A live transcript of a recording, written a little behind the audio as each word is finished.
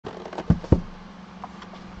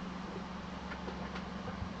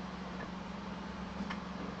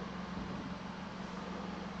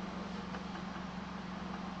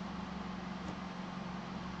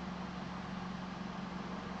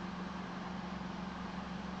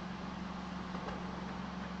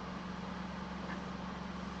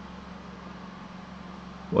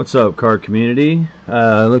What's up, card community?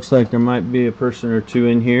 Looks like there might be a person or two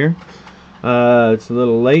in here. It's a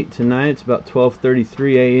little late tonight. It's about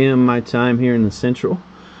 12:33 a.m. my time here in the Central.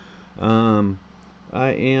 I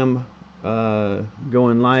am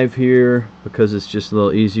going live here because it's just a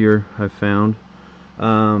little easier, I found.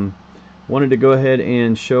 Wanted to go ahead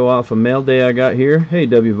and show off a mail day I got here. Hey,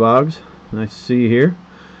 W Vogs, nice to see you here.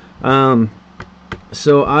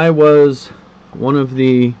 So I was one of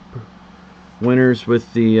the winners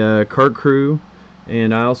with the card crew,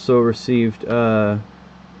 and I also received some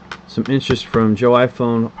interest from Joe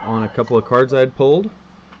iPhone on a couple of cards I had pulled,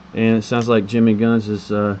 and it sounds like Jimmy Guns is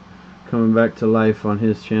coming back to life on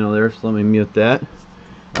his channel there, so let me mute that.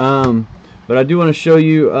 But I do want to show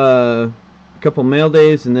you a couple mail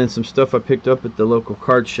days and then some stuff I picked up at the local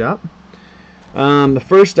card shop. The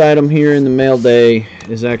first item here in the mail day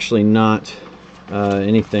is actually not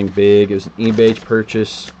anything big. It was an eBay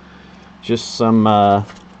purchase. Just some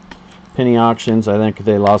penny auctions. I think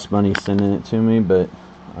they lost money sending it to me, but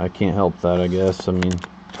I can't help that, I guess. I mean,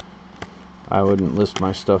 I wouldn't list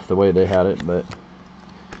my stuff the way they had it, but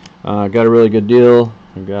I got a really good deal.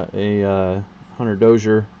 I got a Hunter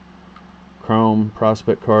Dozier Chrome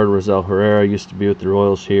prospect card. Rosell Herrera used to be with the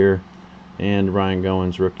Royals here, and Ryan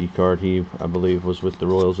Goins rookie card. He, I believe, was with the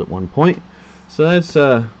Royals at one point. So that's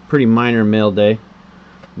a pretty minor mail day.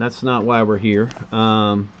 That's not why we're here.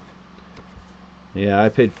 Yeah, I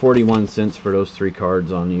paid 41 cents for those 3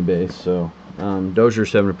 cards on eBay, so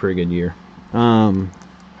Dozier's having a pretty good year. The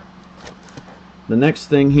next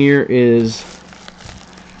thing here is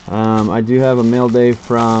I do have a mail day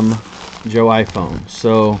from Joe iPhone.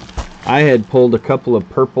 So I had pulled a couple of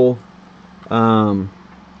purple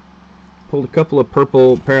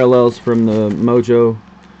parallels from the Mojo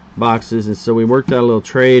boxes, and so we worked out a little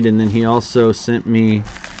trade, and then he also sent me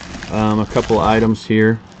a couple items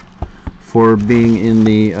here for being in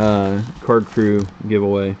the card crew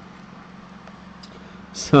giveaway.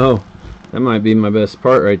 So that might be my best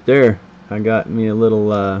part right there. I got me a little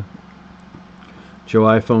Joe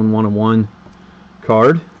iPhone 101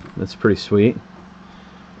 card. That's pretty sweet.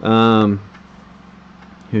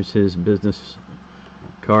 Here's his business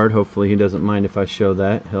card. Hopefully he doesn't mind if I show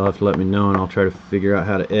that. He'll have to let me know, and I'll try to figure out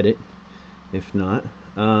how to edit if not.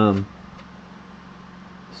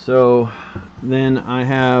 So then I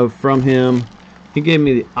have from him, he gave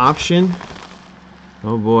me the option.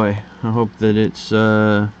 Oh boy, I hope that it's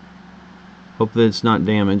not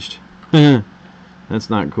damaged. That's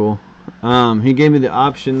not cool. He gave me the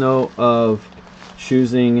option though of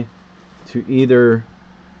choosing to either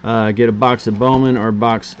get a box of Bowman or a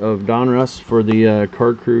box of Donruss for the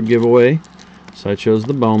card crew giveaway. So I chose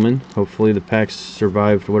the Bowman. Hopefully the packs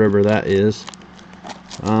survived whatever that is.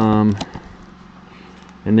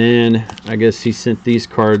 And then I guess he sent these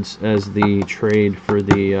cards as the trade for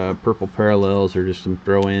the purple parallels, or just some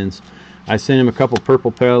throw-ins. I sent him a couple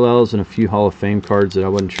purple parallels and a few Hall of Fame cards that I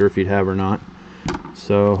wasn't sure if he'd have or not.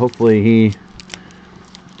 So hopefully he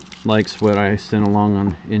likes what I sent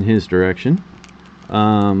along in his direction.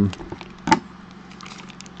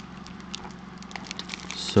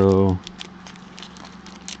 So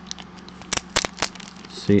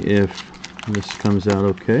see if this comes out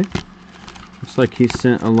okay. Looks like he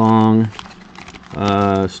sent along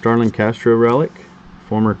Starlin Castro relic,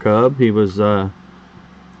 former Cub. He was the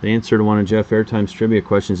answer to one of Jeff Airtime's trivia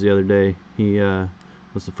questions the other day. He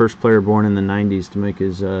was the first player born in the 90s to make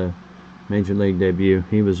his major league debut.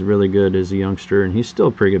 He was really good as a youngster, and he's still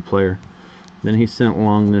a pretty good player. Then he sent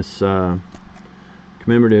along this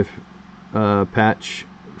commemorative patch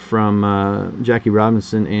from Jackie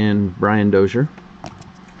Robinson and Brian Dozier.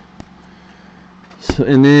 So,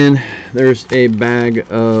 and then there's a bag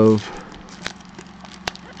of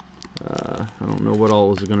I don't know what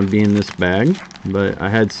all is going to be in this bag, but I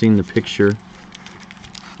had seen the picture.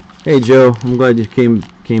 Hey Joe, I'm glad you came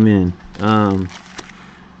in.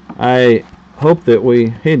 I hope that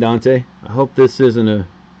hey Dante, I hope this isn't going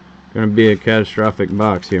to be a catastrophic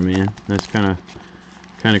box here, man. That's kind of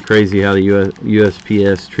crazy how the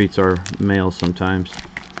USPS treats our mail sometimes.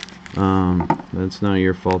 That's not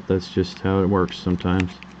your fault. That's just how it works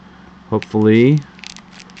sometimes. Hopefully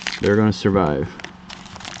they're going to survive.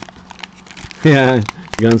 Yeah,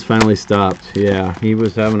 Guns finally stopped. Yeah, he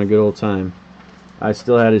was having a good old time. I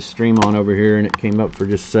still had his stream on over here, and it came up for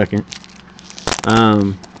just a second.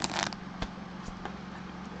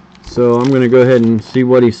 So I'm going to go ahead and see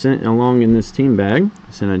what he sent along in this team bag.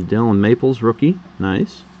 He sent a Dylan Maples rookie.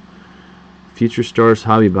 Nice. Future Stars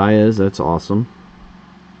Javi Baez. That's awesome.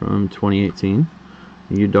 From 2018.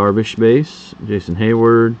 Yu Darvish base. Jason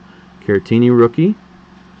Hayward. Caratini rookie.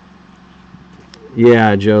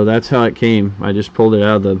 Yeah, Joe, that's how it came. I just pulled it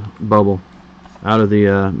out of the bubble, out of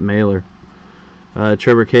the mailer.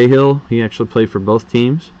 Trevor Cahill, he actually played for both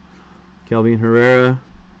teams. Kelvin Herrera,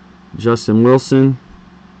 Justin Wilson,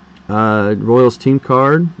 Royals team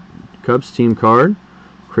card, Cubs team card,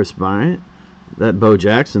 Chris Bryant. That Bo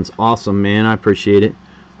Jackson's awesome, man. I appreciate it.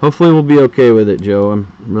 Hopefully we'll be okay with it, Joe. I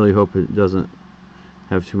really hope it doesn't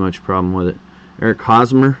have too much problem with it. Eric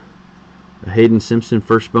Hosmer, Hayden Simpson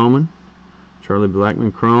first Bowman, Charlie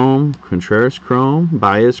Blackmon Chrome, Contreras Chrome,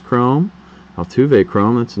 Baez Chrome, Altuve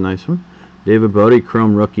Chrome, that's a nice one. David Bodie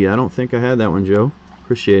Chrome Rookie. I don't think I had that one, Joe.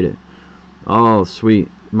 Appreciate it. Oh, sweet.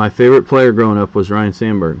 My favorite player growing up was Ryan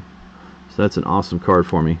Sandberg. So that's an awesome card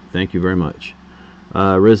for me. Thank you very much.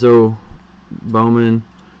 Rizzo Bowman,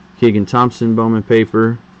 Keegan Thompson Bowman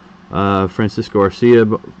paper, Francisco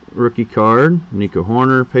Arcia rookie card, Nico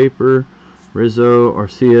Horner paper, Rizzo,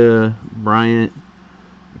 Arcia, Bryant,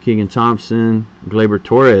 Keegan Thompson, Gleyber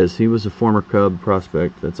Torres. He was a former Cub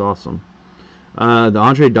prospect. That's awesome. The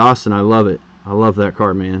Andre Dawson, I love it. I love that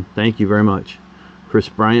card, man. Thank you very much. Chris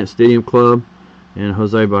Bryant Stadium Club, and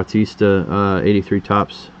Jose Bautista 83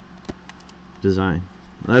 Topps design.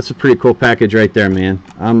 That's a pretty cool package right there, man.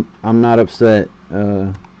 I'm not upset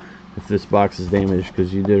if this box is damaged,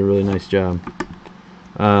 because you did a really nice job.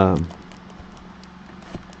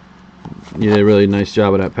 You did a really nice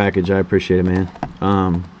job with that package. I appreciate it, man.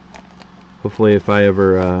 Hopefully if I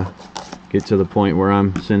ever get to the point where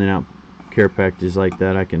I'm sending out care packages like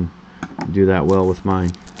that, I can do that well with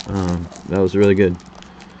mine. That was really good.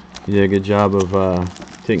 You did a good job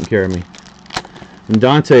of taking care of me. And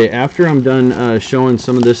Dante, after I'm done showing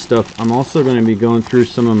some of this stuff, I'm also going to be going through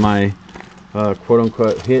some of my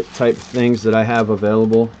quote-unquote hit type things that I have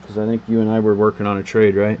available, because I think you and I were working on a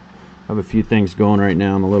trade, right? I have a few things going right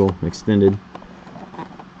now. I'm a little extended.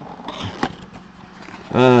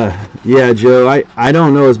 Yeah, Joe, I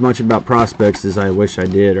don't know as much about prospects as I wish I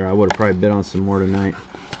did, or I would have probably bid on some more tonight.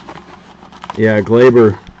 Yeah,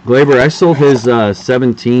 Gleyber, I sold his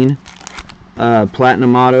 17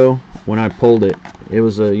 Platinum Auto when I pulled it. It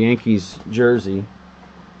was a Yankees jersey,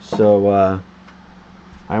 so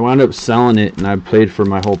I wound up selling it, and I paid for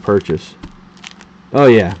my whole purchase. Oh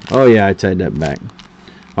yeah, I tied that back.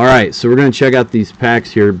 Alright, so we're going to check out these packs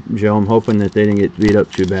here, Joe. I'm hoping that they didn't get beat up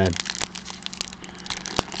too bad.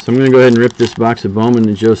 So I'm going to go ahead and rip this box of Bowman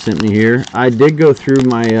that Joe sent me here. I did go through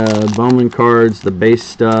my Bowman cards, the base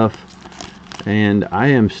stuff, and I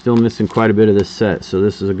am still missing quite a bit of this set, so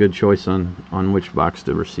this is a good choice on which box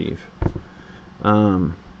to receive.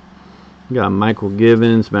 Got Michael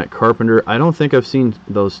Givens, Matt Carpenter. I don't think I've seen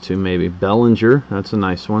those two, maybe. Bellinger, that's a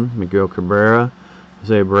nice one. Miguel Cabrera,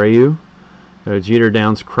 Jose Abreu. Jeter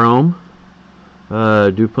Downs Chrome.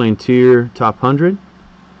 Duplantier Top 100.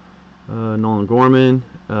 Nolan Gorman.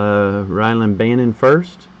 Ryland Bannon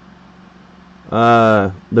first.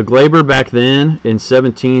 The Gleyber back then in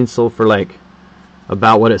 17 sold for like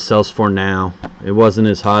about what it sells for now. It wasn't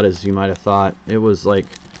as hot as you might have thought. It was like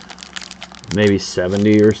maybe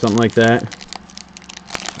 70 or something like that.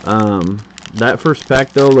 That first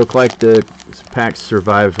pack though looked like the pack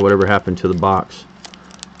survived whatever happened to the box.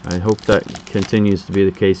 I hope that continues to be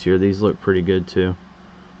the case here. These look pretty good too.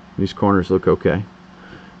 These corners look okay.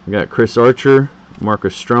 We got Chris Archer,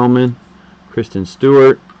 Marcus Stroman, Kristen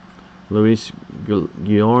Stewart, Luis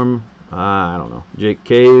Guillorme, I don't know, Jake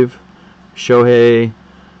Cave, Shohei,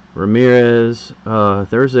 Ramirez.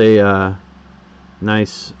 There's a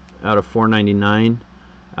nice out of 499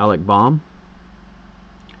 Alec Baum.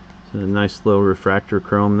 So a nice little refractor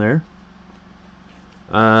chrome there.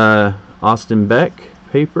 Austin Beck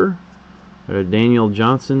paper. Daniel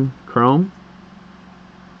Johnson chrome.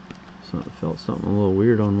 Felt something a little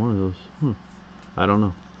weird on one of those. I don't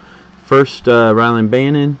know. First Ryland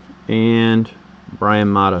Bannon and Brian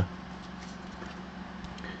Mata.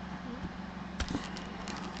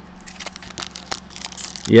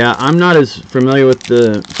 Yeah, I'm not as familiar with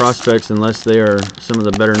the prospects unless they are some of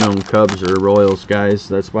the better known Cubs or Royals guys.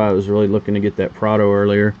 That's why I was really looking to get that Prado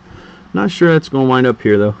earlier. Not sure that's going to wind up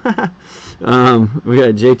here though. We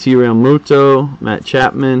got JT Realmuto, Matt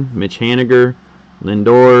Chapman, Mitch Haniger,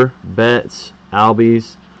 Lindor, Betts,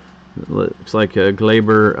 Albies. Looks like a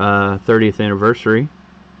Gleyber 30th anniversary.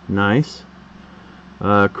 Nice.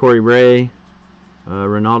 Corey Ray,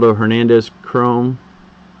 Ronaldo Hernandez chrome,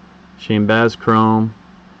 Shane Baz chrome,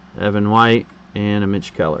 Evan White, and a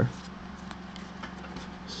Mitch Keller.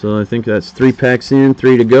 So I think that's 3 packs in,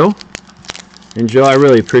 3 to go. And Joe, I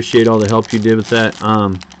really appreciate all the help you did with that.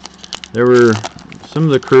 There were some of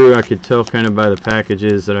the crew, I could tell kind of by the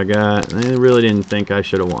packages that I got, they really didn't think I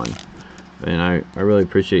should have won. And I really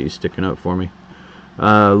appreciate you sticking up for me.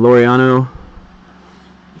 Laureano,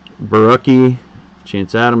 Barucki,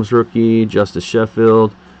 Chance Adams rookie, Justice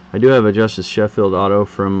Sheffield. I do have a Justice Sheffield auto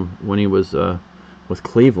from when he was with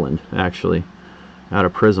Cleveland, actually, out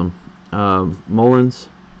of Prism. Mullins,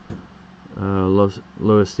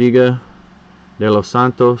 Luisiga, De Los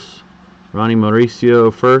Santos, Ronnie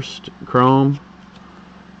Mauricio first chrome,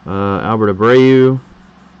 Albert Abreu,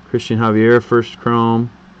 Christian Javier first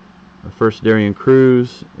chrome, a first Darian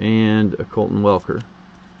Cruz, and a Colton Welker.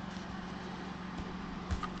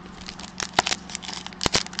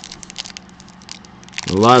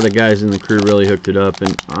 A lot of the guys in the crew really hooked it up,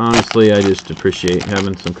 and honestly, I just appreciate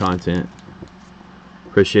having some content.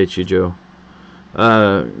 Appreciate you, Joe.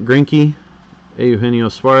 Greinke, Eugenio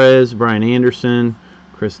Suarez, Brian Anderson,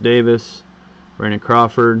 Chris Davis, Brandon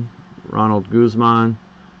Crawford, Ronald Guzman,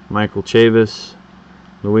 Michael Chavis,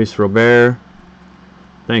 Luis Robert.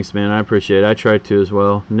 Thanks, man. I appreciate it. I tried to as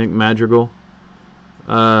well. Nick Madrigal,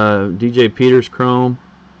 DJ Peters Chrome,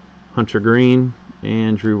 Hunter Green,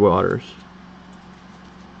 and Drew Waters.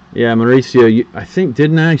 Yeah, Mauricio, I think,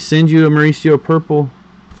 didn't I send you a Mauricio purple?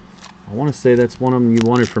 I want to say that's one of them you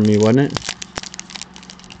wanted from me, wasn't it?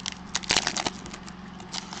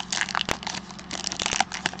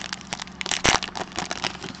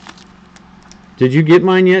 Did you get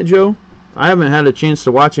mine yet, Joe? I haven't had a chance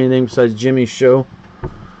to watch anything besides Jimmy's show.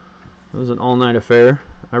 It was an all-night affair.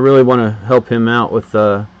 I really want to help him out with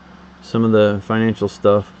some of the financial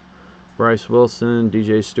stuff. Bryce Wilson,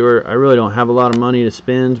 DJ Stewart. I really don't have a lot of money to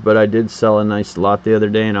spend, but I did sell a nice lot the other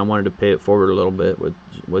day, and I wanted to pay it forward a little bit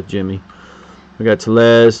with Jimmy. We got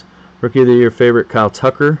Tellez, Rookie of the Year favorite Kyle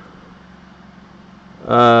Tucker,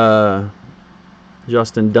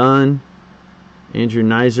 Justin Dunn, Andrew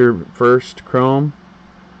Nizer first chrome,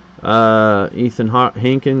 Ethan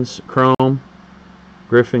Hankins chrome,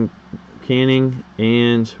 Griffin Canning,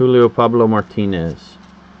 and Julio Pablo Martinez.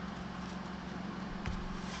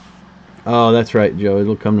 Oh, that's right, Joe.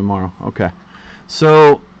 It'll come tomorrow. Okay.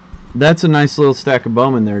 So, that's a nice little stack of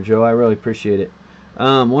Bowman there, Joe. I really appreciate it.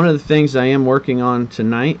 One of the things I am working on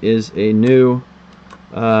tonight is a new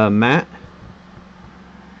mat.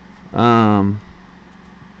 I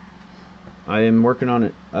am working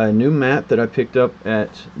on a new mat that I picked up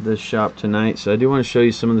at the shop tonight. So, I do want to show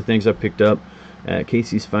you some of the things I picked up at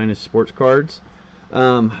Casey's Finest Sports Cards.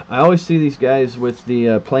 I always see these guys with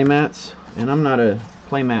the play mats, and I'm not a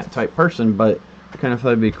playmat type person, but I kind of thought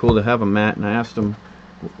it'd be cool to have a mat, and I asked them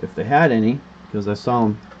if they had any because I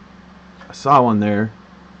saw one there.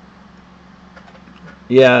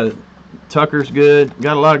 Yeah, Tucker's good.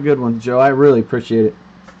 Got a lot of good ones, Joe. I really appreciate it.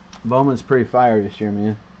 Bowman's pretty fire this year,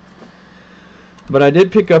 man. But I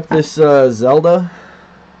did pick up this Zelda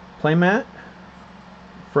playmat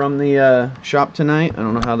from the shop tonight. I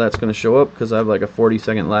don't know how that's going to show up because I have like a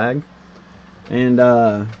 40-second lag,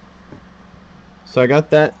 and so I got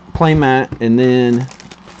that playmat, and then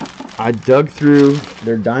I dug through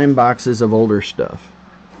their dime boxes of older stuff,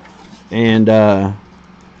 and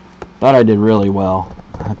thought I did really well.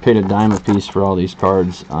 I paid a dime a piece for all these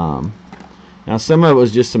cards. Now some of it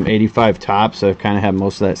was just some 85 tops. I've kind of had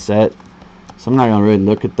most of that set, so I'm not going to really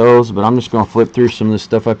look at those, but I'm just going to flip through some of the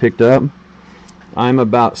stuff I picked up. I'm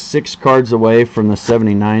about 6 cards away from the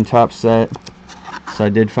 79 top set, so I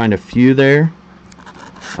did find a few there.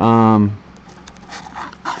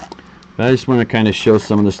 But I just want to kind of show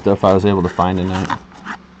some of the stuff I was able to find tonight.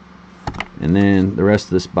 And then the rest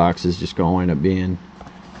of this box is just going to wind up being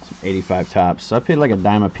some 85 tops. So I paid like a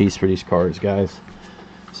dime a piece for these cards, guys.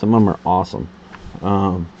 Some of them are awesome.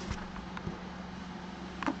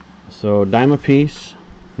 So dime a piece.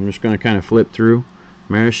 I'm just going to kind of flip through.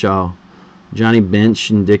 Marichal, Johnny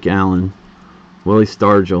Bench and Dick Allen, Willie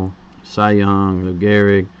Stargell, Cy Young, Lou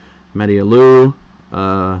Gehrig, Matty Alou,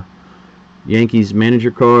 Yankees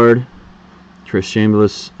manager card, Chris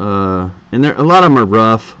Chambliss, and a lot of them are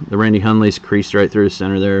rough. The Randy Hundley's creased right through the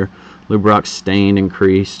center there. Lou Brock's stained and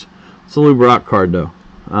creased. It's a Lou Brock card though.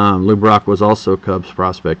 Lou Brock was also a Cubs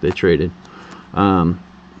prospect they traded.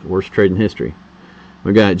 Worst trade in history.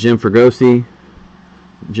 We got Jim Fregosi,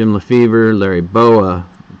 Jim Lefevre, Larry Boa,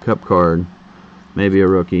 Cup card, maybe a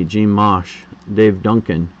rookie. Gene Mosh, Dave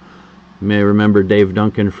Duncan. You may remember Dave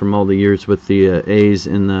Duncan from all the years with the A's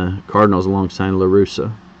and the Cardinals alongside La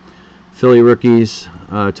Russa. Philly rookies,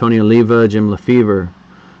 Tony Oliva, Jim Lefevre,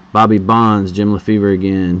 Bobby Bonds, Jim Lefevre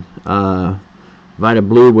again, Vida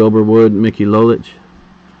Blue, Wilbur Wood, Mickey Lolich,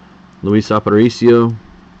 Luis Aparicio,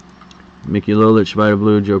 Mickey Lolich, Vida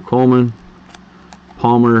Blue, Joe Coleman,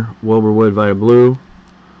 Palmer, Wilbur Wood, Vida Blue,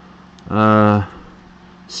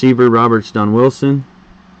 Seaver, Roberts, Don Wilson,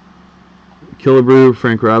 Killebrew,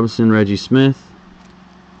 Frank Robinson, Reggie Smith,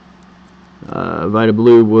 Vida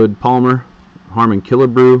Blue, Wood, Palmer, Harmon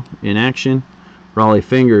Killebrew in action. Raleigh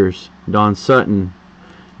Fingers, Don Sutton.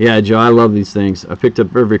 Yeah, Joe, I love these things. I picked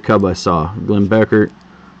up every Cub I saw. Glenn Beckert.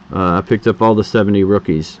 I picked up all the 70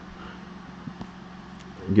 rookies.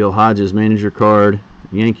 Gil Hodges manager card.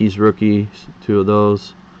 Yankees rookies, 2 of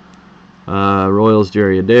those. Royals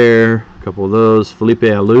Jerry Adair, a couple of those. Felipe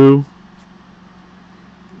Alou.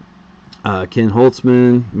 Ken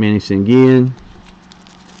Holtzman, Manny Sanguillen.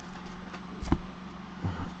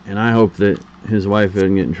 And I hope that his wife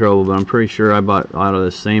didn't get in trouble, but I'm pretty sure I bought out of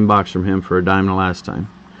the same box from him for a dime the last time.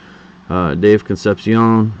 Dave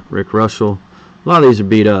Concepcion, Rick Russell. A lot of these are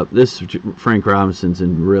beat up. This Frank Robinson's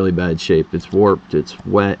in really bad shape. It's warped. It's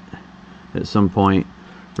wet at some point.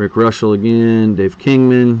 Rick Russell again. Dave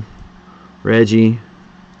Kingman. Reggie.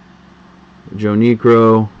 Joe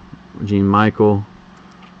Niekro. Gene Michael.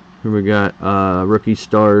 Here we got rookie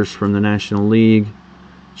stars from the National League.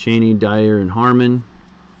 Cheney, Dyer, and Harmon.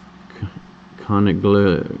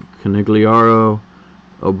 Conigliaro.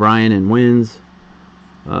 O'Brien and Wins.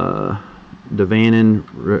 Devannon,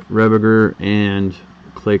 Rebiger, and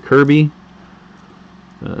Clay Kirby.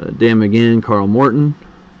 Dan McGinn, Carl Morton.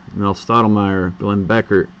 Mel Stottlemyre, Glenn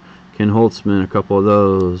Beckert, Ken Holtzman, a couple of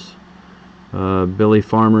those. Billy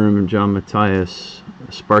Farmer and John Matthias.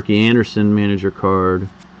 Sparky Anderson, manager card.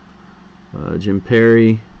 Jim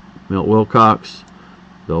Perry, Milt Wilcox,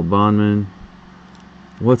 Bill Bondman.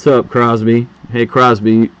 What's up, Crosby? Hey,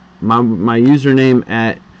 Crosby, my username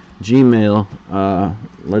at Gmail,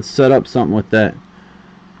 let's set up something with that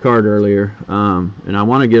card earlier, and I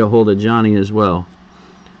want to get a hold of Johnny as well.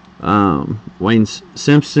 Wayne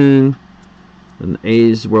Simpson and the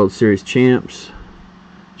A's World Series champs.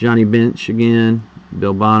 Johnny Bench again.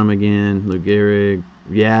 Bill Bonham again. Lou Gehrig.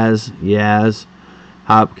 Yaz.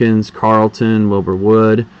 Hopkins. Carlton. Wilbur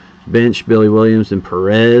Wood. Bench. Billy Williams and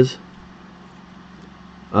Perez.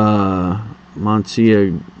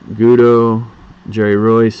 Monteagudo. Jerry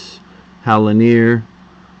Royce. Hal Lanier.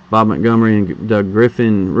 Bob Montgomery and Doug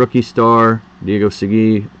Griffin. Rookie star. Diego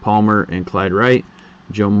Segui. Palmer and Clyde Wright.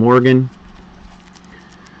 Joe Morgan.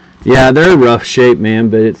 Yeah, they're in rough shape, man,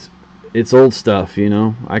 but it's old stuff, you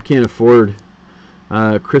know. I can't afford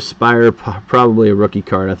Chris Spire, probably a rookie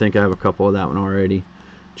card. I think I have a couple of that one already.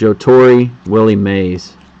 Joe Torre, Willie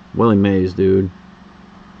Mays. Willie Mays, dude.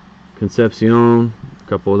 Concepcion, a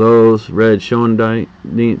couple of those. Red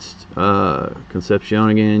Schoendienst, Concepcion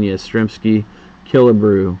again. Yastrzemski,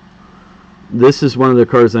 Killebrew. This is one of the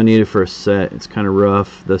cards I needed for a set. It's kind of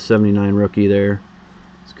rough. The 79 rookie there.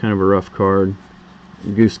 It's kind of a rough card.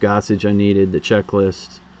 Goose Gossage I needed. The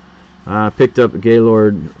checklist. I picked up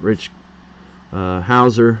Gaylord, Rich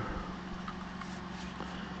Hauser,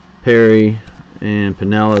 Perry, and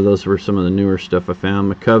Pinella. Those were some of the newer stuff I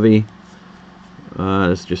found. McCovey.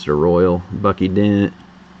 It's just a Royal. Bucky Dent.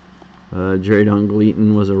 Jerry Don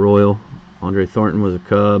Gleaton was a Royal. Andre Thornton was a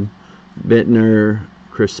Cub. Bittner,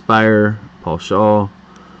 Chris Spire, Paul Shaw,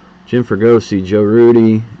 Jim Fregosi, Joe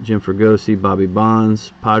Rudy, Jim Fregosi, Bobby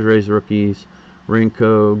Bonds, Padres rookies,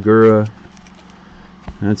 Rinko, Gura.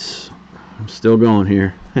 I'm still going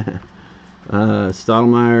here.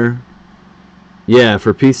 Stottlemyre. Yeah,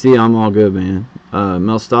 for PC, I'm all good, man.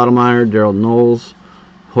 Mel Stottlemyre, Darrell Knowles,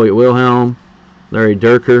 Hoyt Wilhelm, Larry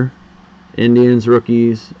Durker, Indians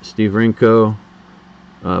rookies, Steve Rinko,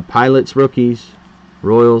 Pilots rookies,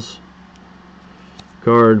 Royals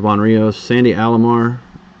card, Juan Rios, Sandy Alomar,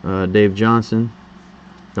 Dave Johnson,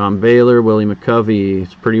 Don Baylor, Willie McCovey.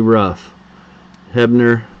 It's pretty rough.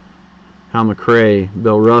 Hebner, Hal McRae,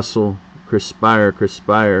 Bill Russell, Chris Spire,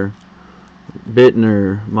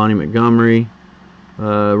 Bittner, Monty Montgomery,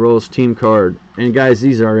 Royals team card. And guys,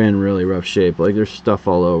 these are in really rough shape. Like, there's stuff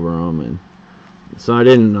all over them, and so I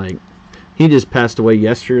didn't like. He just passed away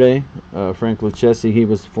yesterday. Frank Lucchesi. He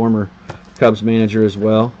was former Cubs manager as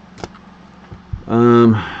well.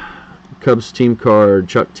 Cubs team card: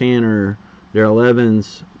 Chuck Tanner, Darrell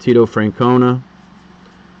Evans, Tito Francona.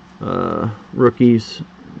 Rookies: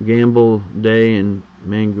 Gamble, Day, and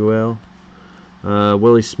Manguel.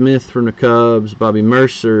 Willie Smith from the Cubs, Bobby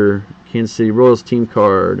Mercer, Kansas City Royals team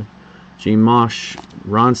card, Gene Mosh,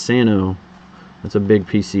 Ron Santo. That's a big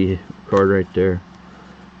PC card right there.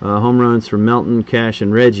 Home runs for Melton, Cash,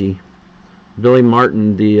 and Reggie. Billy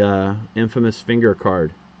Martin, the infamous finger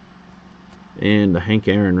card. And the Hank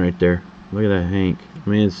Aaron right there. Look at that Hank. I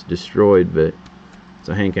mean, it's destroyed, but it's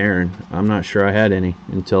a Hank Aaron. I'm not sure I had any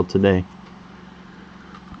until today.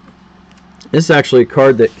 This is actually a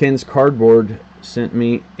card that Ken's Cardboard sent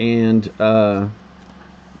me, and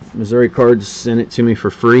Missouri Cards sent it to me for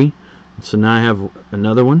free. So now I have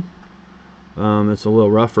another one. It's a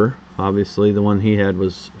little rougher. Obviously, the one he had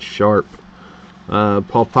was sharp. Paul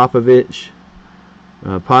Popovich,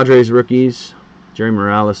 Padres rookies. Jerry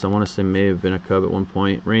Morales, I want to say, may have been a Cub at one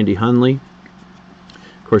point. Randy Hundley.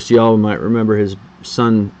 Of course, y'all might remember his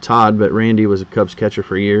son Todd, but Randy was a Cubs catcher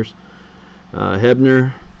for years.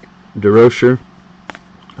 Hebner, DeRocher,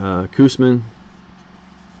 Koosman.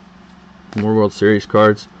 More World Series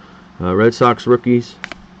cards. Red Sox rookies.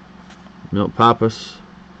 Milt Pappas,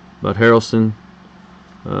 Bud Harrelson,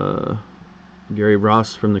 Gary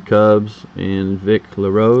Ross from the Cubs, and Vic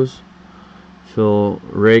LaRose, Phil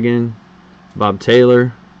Reagan, Bob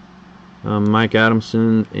Taylor, Mike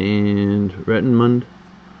Adamson, and Rettenmund,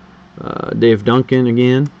 Dave Duncan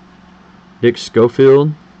again, Dick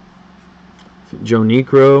Schofield, Joe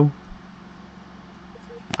Niekro.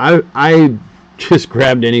 I just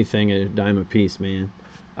grabbed anything at a dime a piece, man.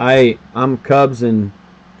 I'm Cubs and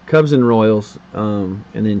Royals, and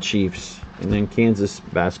then Chiefs, and then Kansas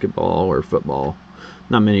basketball or football.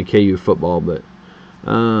 Not many KU football, but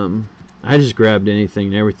I just grabbed anything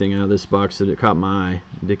and everything out of this box that it caught my eye.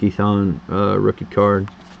 Dickie Thon rookie card.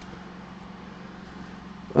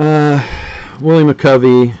 Willie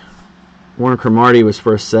McCovey, Warner Cromartie was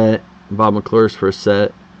for a set. Bob McClure's for a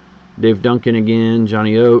set. Dave Duncan again.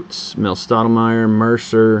 Johnny Oates, Mel Stottlemyre,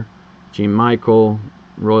 Mercer, Gene Michael,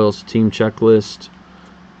 Royals team checklist.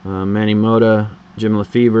 Manny Mota, Jim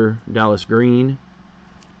Lefevre, Dallas Green,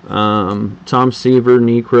 Tom Seaver,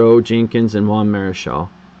 Niekro, Jenkins, and Juan Marichal.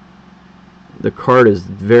 The card is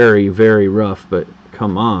very, very rough, but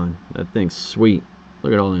come on, that thing's sweet.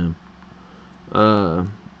 Look at all them.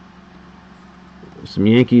 Some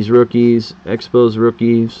Yankees rookies, Expos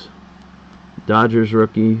rookies, Dodgers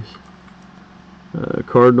rookies,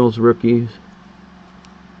 Cardinals rookies,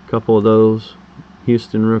 a couple of those,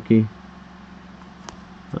 Houston rookie.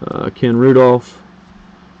 Ken Rudolph,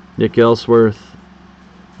 Nick Ellsworth,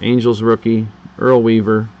 Angels rookie, Earl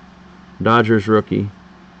Weaver, Dodgers rookie,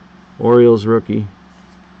 Orioles rookie,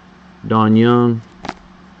 Don Young,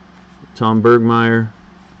 Tom Bergmeyer,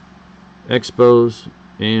 Expos,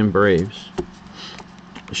 and Braves.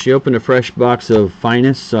 She opened a fresh box of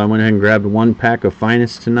Finest, so I went ahead and grabbed one pack of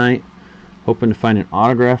Finest tonight, hoping to find an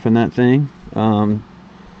autograph in that thing.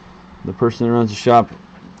 The person that runs the shop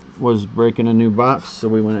was breaking a new box, so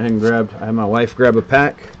we went ahead and I had my wife grab a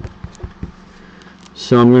pack.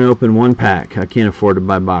 So I'm going to open one pack. I can't afford to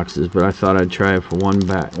buy boxes, but I thought I'd try it for one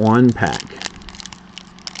pack.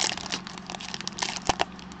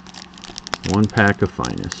 One pack of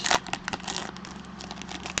Finest.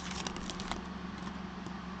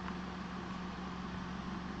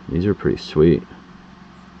 These are pretty sweet.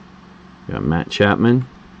 Got Matt Chapman,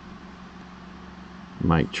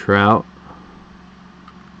 Mike Trout,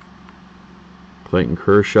 Clayton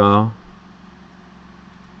Kershaw,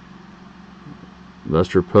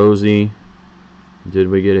 Lester Posey. Did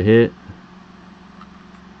we get a hit?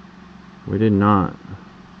 We did not.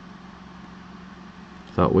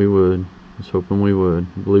 Thought we would. Was hoping we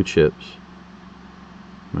would. Blue chips.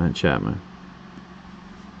 Matt Chapman.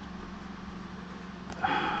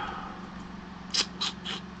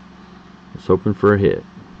 Was hoping for a hit.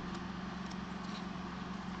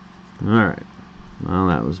 Alright. Well,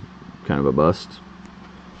 that was kind of a bust.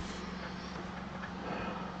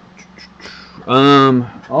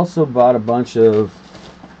 Also bought a bunch of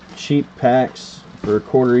cheap packs for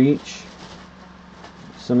 $1 each.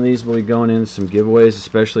 Some of these will be going into some giveaways,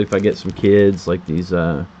 especially if I get some kids, like these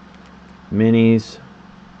minis.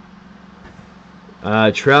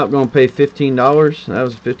 Trout gonna pay $15. That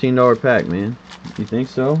was a $15 pack, man. You think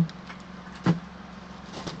so?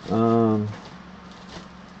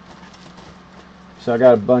 So I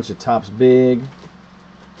got a bunch of Topps Big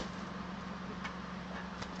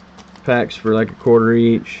packs for like $1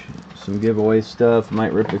 each. Some giveaway stuff.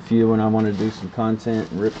 Might rip a few when I want to do some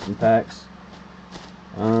content and rip some packs.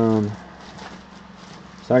 So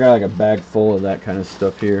I got like a bag full of that kind of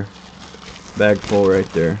stuff here. Bag full right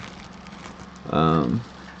there. That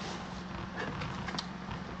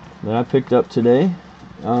I picked up today.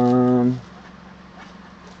 I'm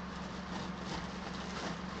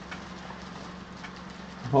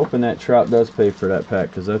hoping that Trout does pay for that pack,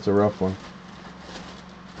 because that's a rough one.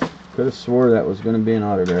 Could have swore that was going to be an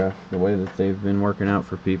autograph, the way that they've been working out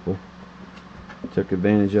for people. Took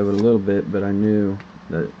advantage of it a little bit, but I knew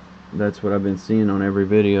that that's what I've been seeing on every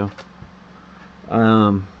video.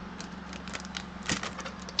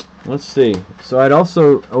 Let's see. So I'd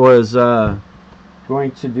also was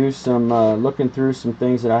going to do some looking through some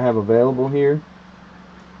things that I have available here.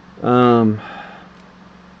 I'm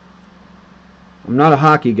not a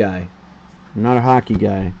hockey guy.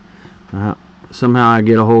 Somehow I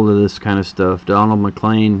get a hold of this kind of stuff. Donald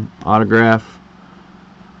McLean autograph.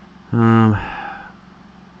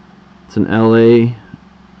 It's an LA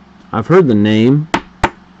I've heard the name,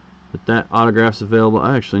 but that autograph's available.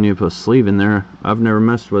 I actually need to put a sleeve in there. I've never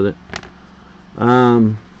messed with it.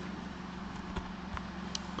 Some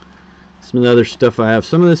of the other stuff I have.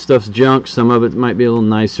 Some of this stuff's junk. Some of it might be a little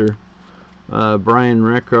nicer. Brian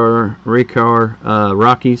Rekar,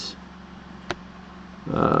 Rockies.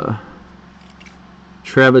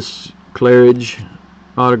 Travis Claridge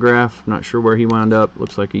autograph. Not sure where he wound up.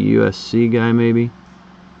 Looks like a USC guy maybe.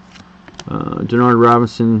 Denard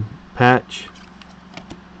Robinson patch.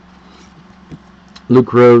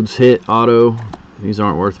 Luke Rhodes hit auto. These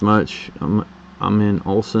aren't worth much. I'm in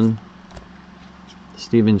Olsen.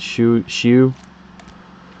 Steven Shue.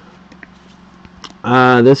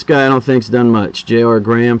 This guy I don't think's done much. J.R.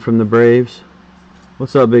 Graham from the Braves.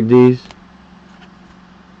 What's up, Big D's?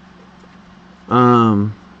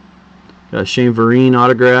 Got a Shane Vereen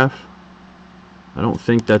autograph. I don't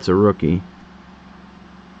think that's a rookie.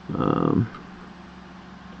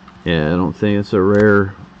 Yeah, I don't think it's a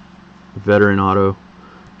rare veteran auto.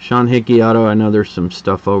 Sean Hickey auto. I know there's some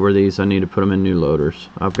stuff over these. I need to put them in new loaders.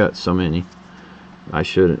 I've got so many. I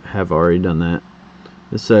should have already done that.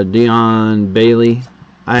 This is Dion Bailey.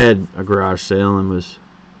 I had a garage sale and was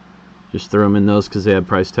just threw them in those because they had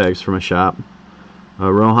price tags from a shop.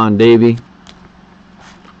 Rohan Davey.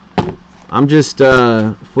 I'm just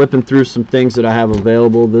flipping through some things that I have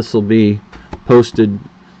available. This will be posted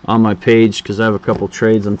on my page because I have a couple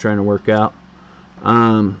trades I'm trying to work out.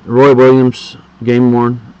 Roy Williams game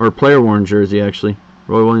worn, or player worn jersey actually.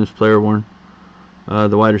 Roy Williams player worn.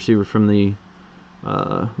 The wide receiver from the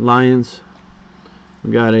Lions.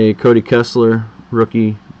 We got a Cody Kessler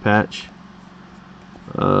rookie patch.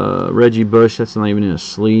 Reggie Bush, that's not even in a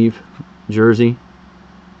sleeve jersey.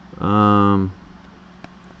 From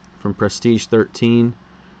Prestige 13.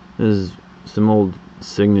 This is some old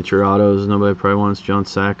signature autos nobody probably wants. John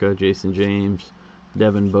Sacca, Jason James,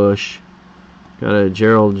 Devin Bush. Got a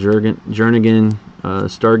Gerald Jernigan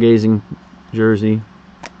stargazing jersey.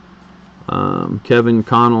 Kevin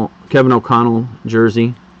O'Connell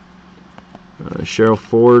jersey. Cheryl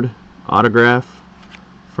Ford autograph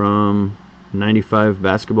from 95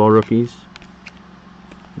 basketball rookies.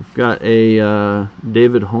 We've got a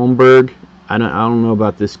David Holmberg. I don't know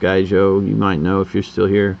about this guy, Joe. You might know if you're still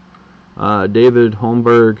here. David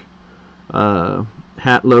Holmberg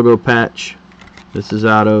hat logo patch. This is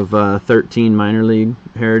out of 13 minor league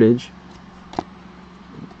heritage.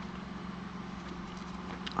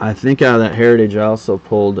 I think out of that heritage I also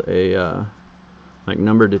pulled a like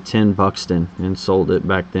number to 10 Buxton and sold it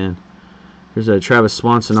back then. Here's a Travis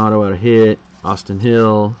Swanson auto out of hit. Austin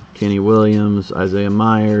Hill, Kenny Williams, Isaiah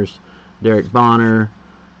Myers, Derek Bonner,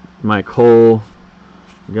 Mike Hull.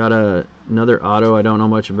 Got another auto. I don't know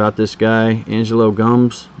much about this guy. Angelo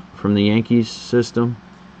Gums from the Yankees system.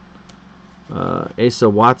 Asa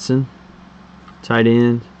Watson, tight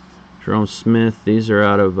end. Jerome Smith. These are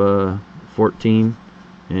out of 14.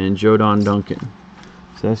 And Jodon Duncan.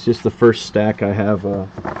 So that's just the first stack. I have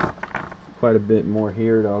quite a bit more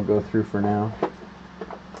here that I'll go through for now.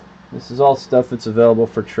 This is all stuff that's available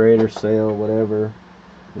for trade or sale, whatever.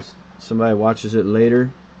 If somebody watches it later.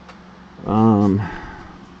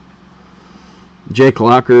 Jake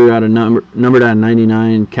Locker out of numbered out of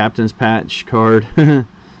 99 captain's patch card. Good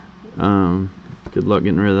luck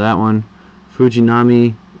getting rid of that one.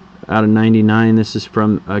 Fujinami out of 99. This is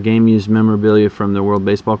from a game used memorabilia from the World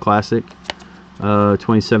Baseball Classic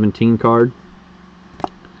 2017 card.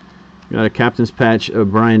 Got a captain's patch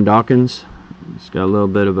of Brian Dawkins. It's got a little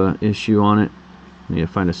bit of an issue on it. Need to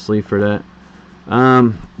find a sleeve for that.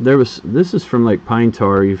 This is from like Pine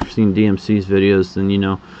Tar. You've seen DMC's videos, then you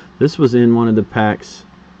know. This was in one of the packs.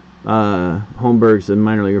 Holmberg's a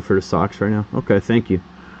minor leaguer for the Sox right now. Okay, thank you.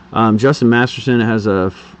 Justin Masterson has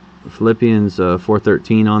a Philippians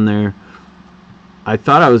 413 on there. I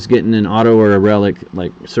thought I was getting an auto or a relic,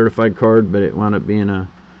 like certified card, but it wound up being an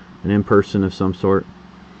in-person of some sort.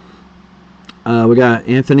 We got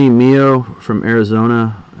Anthony Mio from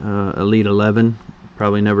Arizona, Elite 11.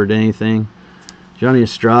 Probably never did anything. Johnny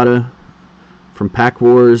Estrada from Pack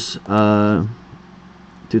Wars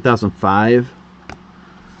 2005.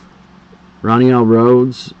 Ronnie L.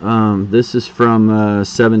 Rhodes. This is from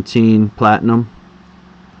 17 Platinum.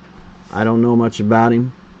 I don't know much about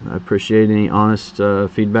him. I appreciate any honest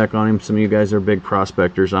feedback on him. Some of you guys are big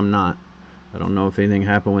prospectors. I'm not. I don't know if anything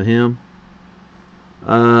happened with him.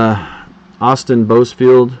 Austin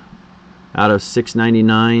Bosefield out of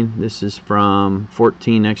 699. This is from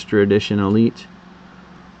 14 Extra Edition Elite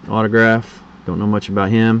autograph. Don't know much about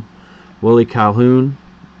him. Willie Calhoun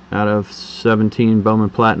out of 17 Bowman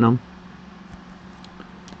Platinum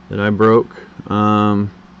that I broke.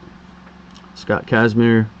 Scott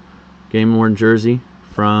Kazmir game worn jersey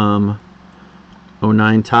from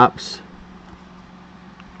 '09 Topps.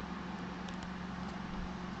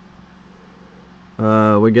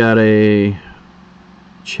 We got a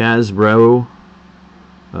Chaz Bro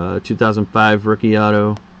 2005 rookie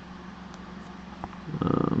auto.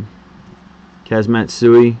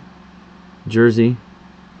 Kazmatsui jersey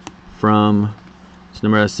from, it's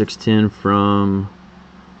number out of 610 from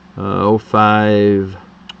 '05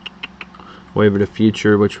 Wave of the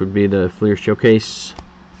Future, which would be the Fleer Showcase.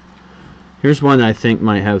 Here's one that I think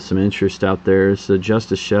might have some interest out there. It's the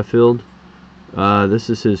Justice Sheffield. This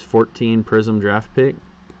is his 14 Prism draft pick.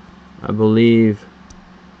 I believe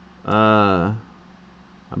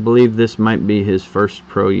this might be his first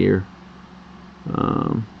pro year.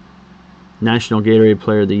 National Gatorade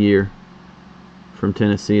Player of the Year from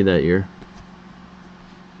Tennessee that year.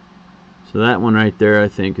 So that one right there I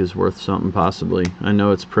think is worth something possibly. I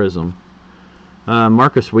know it's Prism.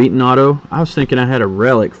 Marcus Wheaton auto. I was thinking I had a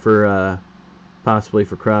relic for possibly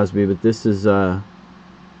for Crosby, but this is an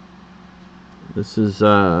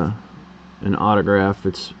autograph.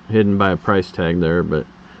 It's hidden by a price tag there, but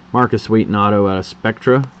Marcus Wheaton auto out of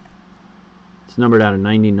Spectra. It's numbered out of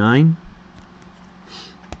 99.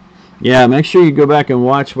 Yeah, make sure you go back and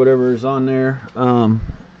watch whatever is on there. I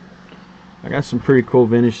got some pretty cool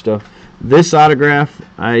vintage stuff. This autograph,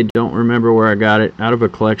 I don't remember where I got it. Out of a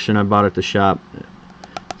collection I bought at the shop.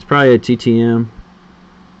 It's probably a TTM.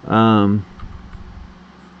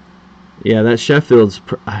 Yeah, that Sheffield's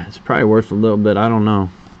it's probably worth a little bit. I don't know.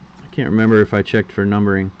 I can't remember if I checked for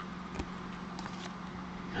numbering.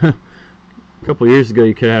 A couple years ago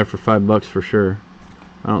you could have had it for $5 for sure.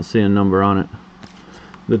 I don't see a number on it.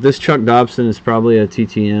 But this Chuck Dobson is probably a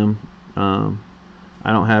TTM.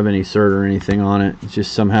 I don't have any cert or anything on it. It's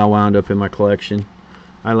just somehow wound up in my collection.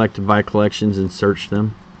 I like to buy collections and search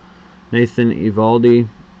them. Nathan Eovaldi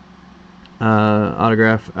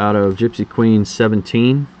autograph out of Gypsy Queen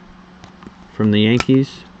 17 from the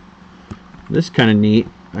Yankees. This is kind of neat.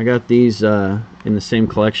 I got these in the same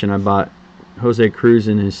collection I bought Jose Cruz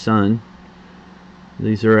and his son.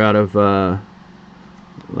 These are out of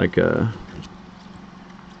like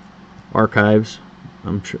archives,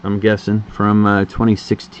 I'm guessing, from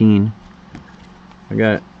 2016. I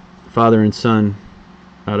got father and son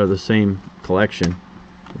out of the same collection.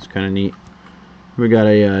 It's kind of neat. We got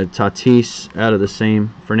a Tatis out of the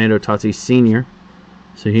same, Fernando Tatis Sr.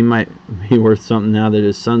 So he might be worth something now that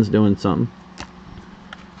his son's doing something.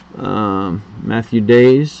 Matthew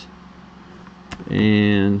Days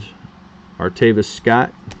and Artavis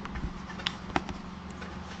Scott.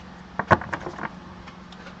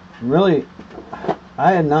 Really,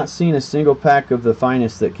 I had not seen a single pack of the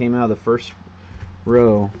finest that came out of the first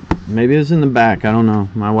row. Maybe it was in the back, I don't know.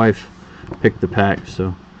 My wife picked the pack,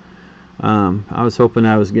 so I was hoping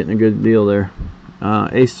I was getting a good deal there.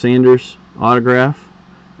 Ace Sanders autograph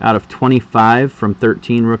out of 25 from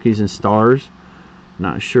 13 Rookies and Stars.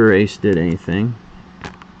 Not sure Ace did anything.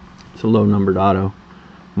 It's a low numbered auto.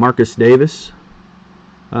 Marcus Davis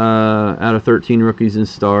out of 13 Rookies and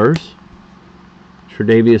Stars.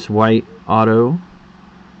 Tre'Davious White auto.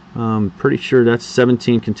 Pretty sure that's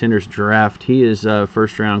 17 Contenders draft. He is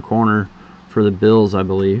first round corner for the Bills, I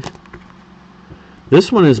believe.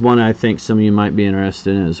 This one is one I think some of you might be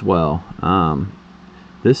interested in as well.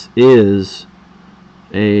 This is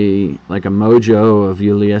like a Mojo of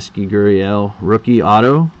Yulieski Gurriel rookie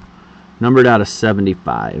auto, numbered out of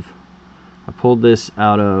 75. I pulled this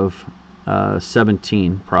out of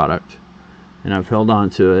 17 product, and I've held on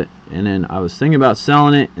to it. And then I was thinking about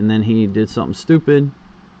selling it, and then he did something stupid.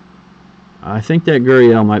 I think that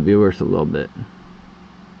Gurriel might be worth a little bit.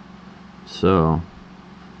 So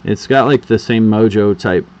it's got like the same Mojo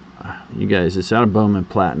type. You guys, it's out of Bowman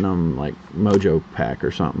Platinum, like Mojo pack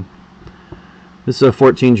or something. This is a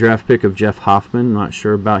 14 draft pick of Jeff Hoffman. Not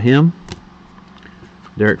sure about him.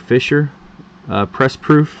 Derek Fisher, press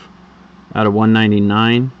proof out of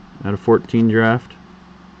 199 out of 14 draft,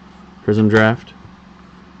 Prism draft.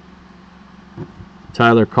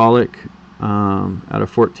 Tyler Kolek out of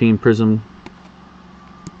 14 Prism.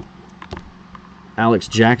 Alex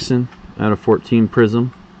Jackson out of 14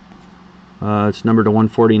 Prism. It's numbered to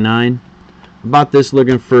 149. I bought this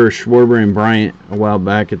looking for Schwarber and Bryant a while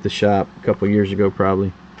back at the shop, a couple years ago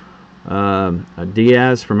probably. A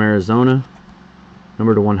Diaz from Arizona,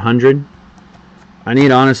 numbered to 100. I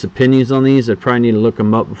need honest opinions on these. I probably need to look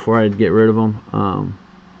them up before I get rid of them.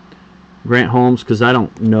 Grant Holmes, because I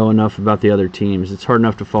don't know enough about the other teams. It's hard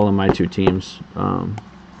enough to follow my two teams. And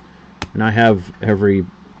I have every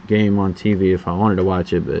game on TV if I wanted to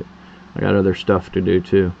watch it, but I got other stuff to do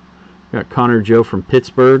too. Got Connor Joe from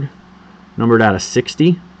Pittsburgh, numbered out of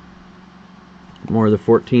 60. more of the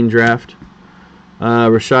 14 draft.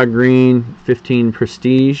 Rashad Green, 15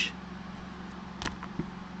 Prestige.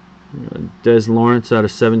 Des Lawrence out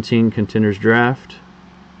of 17 Contenders Draft.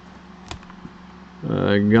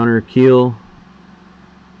 Gunnar Keel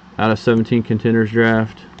out of 17 Contenders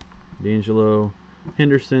Draft. D'Angelo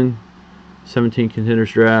Henderson, 17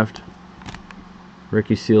 Contenders Draft.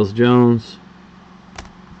 Ricky Seals-Jones.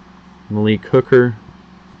 Malik Hooker.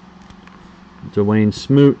 Dwayne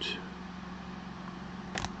Smoot.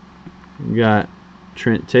 We got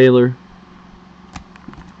Trent Taylor.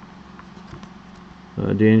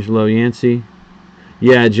 D'Angelo Yancey.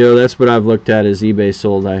 Yeah, Joe, that's what I've looked at as eBay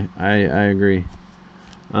sold. I agree.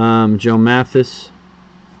 Joe Mathis.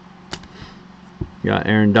 Got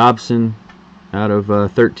Aaron Dobson out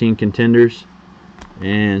of 13 Contenders.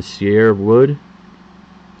 And Sierra Wood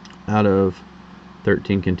out of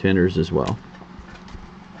 13 Contenders as well.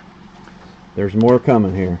 There's more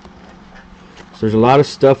coming here. So there's a lot of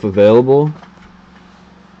stuff available.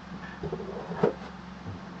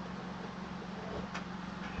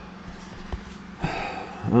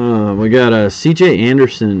 We got a C.J.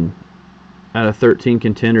 Anderson out of 13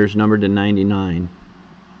 Contenders, numbered to 99.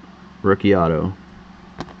 Rookie auto.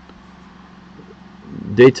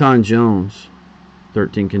 Dayton Jones,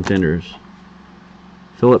 13 Contenders.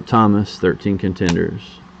 Philip Thomas, 13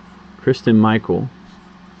 Contenders. Kristen Michael.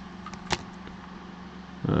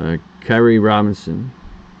 Kyrie Robinson.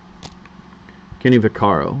 Kenny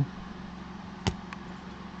Vaccaro.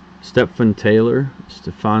 Stephen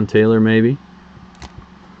Taylor maybe.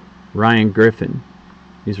 Ryan Griffin.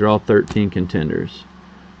 These are all 13 Contenders.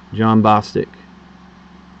 John Bostic.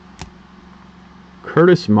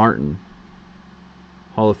 Curtis Martin.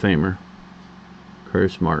 Hall of Famer.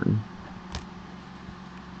 Curtis Martin.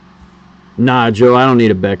 Nah, Joe, I don't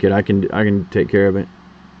need a Beckett. I can take care of it.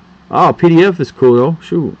 Oh, PDF is cool though.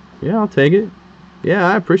 Shoot. Yeah, I'll take it. Yeah,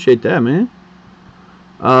 I appreciate that, man.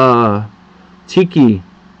 Tiki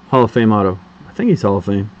Hall of Fame auto. I think he's Hall of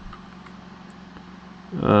Fame.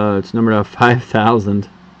 It's numbered out 5,000.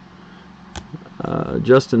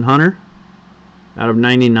 Justin Hunter out of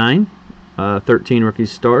 99. 13 rookie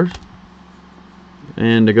stars.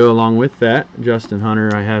 And to go along with that, Justin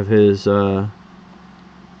Hunter, I have his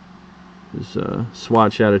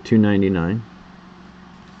swatch out of 299.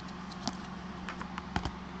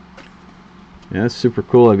 Yeah, that's super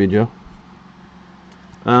cool of you, Joe.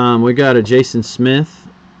 We got a Jason Smith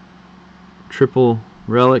triple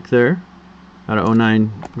relic there out of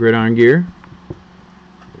 09 Gridiron Gear.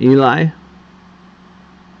 Eli.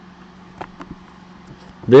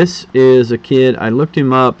 This is a kid, I looked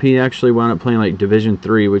him up. He actually wound up playing like Division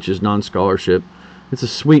III, which is non-scholarship. It's a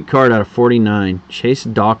sweet card out of 49. Chase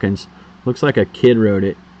Dawkins. Looks like a kid wrote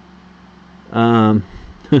it.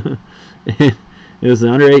 It was an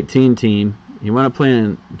under 18 team. He wound up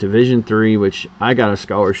playing Division III, which I got a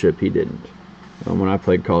scholarship. He didn't when I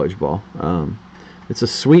played college ball. It's a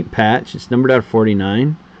sweet patch. It's numbered out of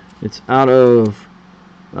 49. It's out of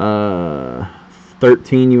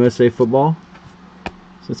 13 USA football.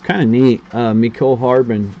 So it's kind of neat. Mecole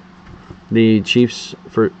Hardman, the Chiefs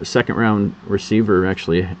for second round receiver,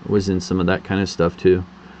 actually was in some of that kind of stuff too.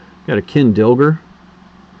 Got a Ken Dilger.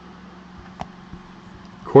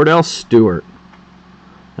 Cordell Stewart.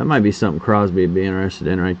 That might be something Crosby would be interested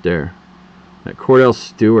in right there. That Cordell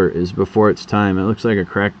Stewart is before its time. It looks like a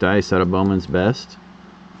cracked ice out of Bowman's Best.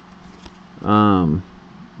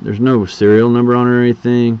 There's no serial number on it or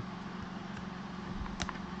anything.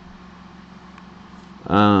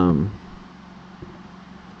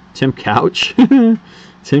 Tim Couch.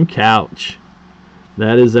 Tim Couch.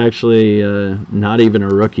 That is actually not even a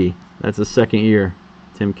rookie. That's a second year.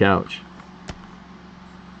 Tim Couch.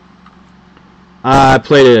 I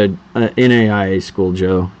played a NAIA school,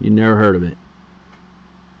 Joe. You never heard of it.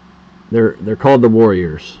 They're called the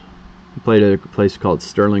Warriors. I played at a place called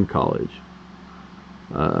Sterling College.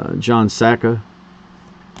 John Sacca.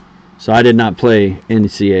 So I did not play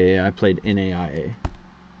NCAA. I played NAIA.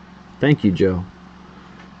 Thank you, Joe.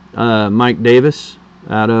 Mike Davis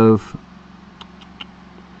out of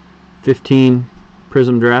 15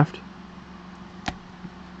 Prism Draft.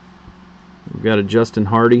 We've got a Justin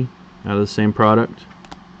Hardy out of the same product.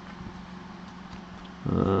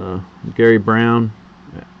 Gary Brown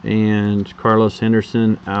and Carlos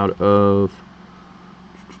Henderson out of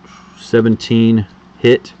 17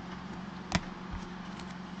 Hit.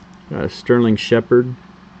 Got a Sterling Shepard.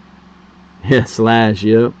 Yeah, Slash,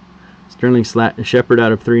 yep. Sterling Shepard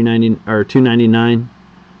out of 390 or 299.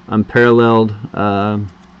 Unparalleled.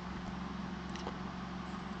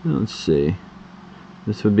 Let's see.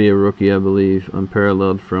 This would be a rookie, I believe.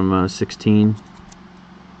 Unparalleled from 16.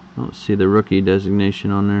 I don't see the rookie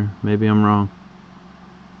designation on there. Maybe I'm wrong.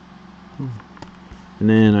 And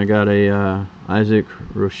then I got a Isaac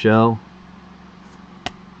Rochelle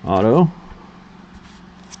auto.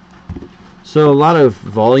 So a lot of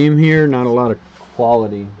volume here, not a lot of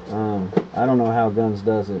quality. I don't know how Guns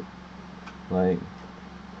does it. Like,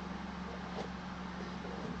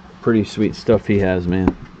 pretty sweet stuff he has,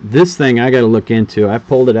 man. This thing I gotta look into. I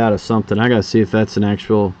pulled it out of something. I gotta see if that's an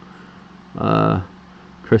actual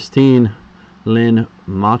Christine Lynn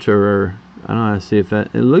Motterer. I don't know how to see if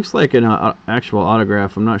that. It looks like an actual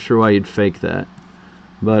autograph. I'm not sure why you'd fake that,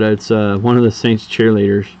 but it's one of the Saints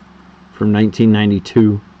cheerleaders from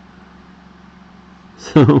 1992.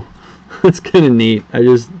 So that's kind of neat. I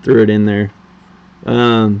just threw it in there.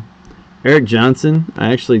 Eric Johnson.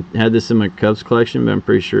 I actually had this in my Cubs collection, but I'm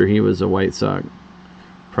pretty sure he was a White Sox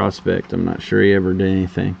prospect. I'm not sure he ever did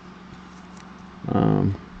anything.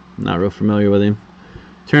 Not real familiar with him.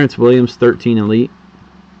 Terrence Williams, 13 Elite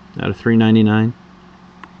out of 399.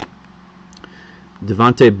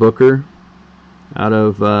 Devontae Booker out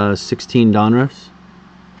of 16 Donruss.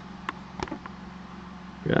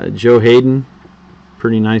 Got Joe Hayden,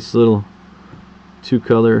 pretty nice little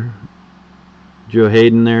two-color Joe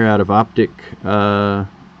Hayden there out of Optic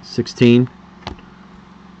 16.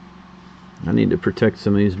 I need to protect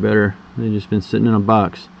some of these better. They've just been sitting in a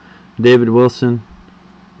box. David Wilson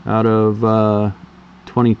out of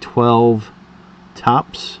 2012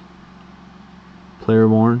 Topps, player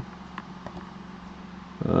worn.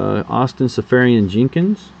 Austin Safarian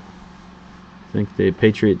Jenkins. I think the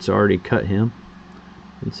Patriots already cut him.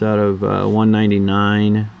 It's out of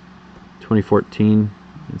 199 2014.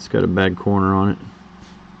 It's got a bad corner on it.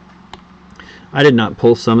 I did not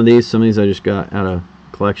pull some of these. Some of these I just got out of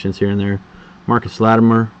collections here and there. Marcus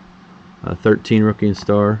Latimer, 13 Rookie and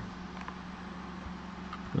Star.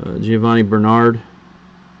 Giovanni Bernard,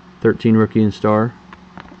 13 Rookie and Star.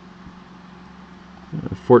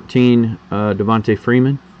 14 Devontae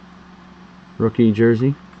Freeman, rookie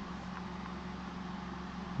jersey.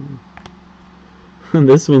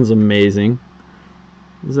 This one's amazing.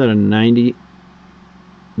 Is that a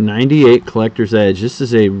 98 Collector's Edge? This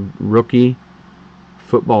is a rookie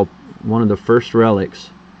football, one of the first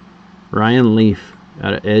relics. Ryan Leaf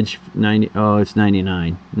out of Edge 90. Oh, it's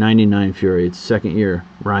 99. 99 Fury. It's second year.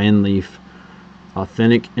 Ryan Leaf,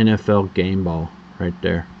 authentic NFL game ball right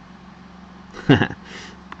there.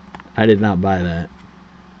 I did not buy that.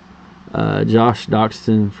 Josh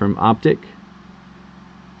Doxson from Optic.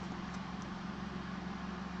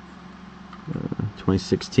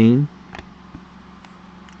 2016.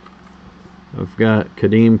 I've got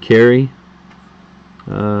Kadeem Carey.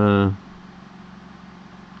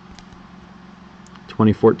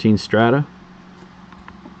 2014 Strata.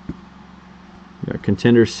 Got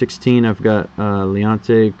Contenders 16. I've got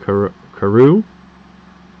Leonte Carew.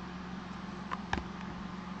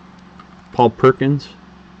 Paul Perkins,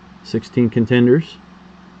 16 Contenders.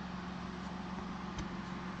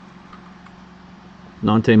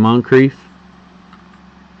 Dante Moncrief.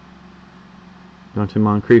 Dante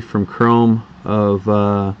Moncrief from Chrome of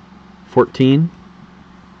 14.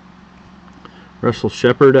 Russell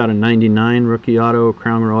Shepard out of 99, rookie auto,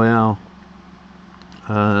 Crown Royale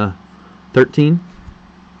 13.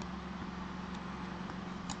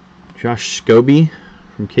 Josh Scobie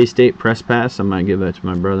from K-State Press Pass. I might give that to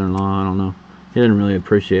my brother-in-law. I don't know. He didn't really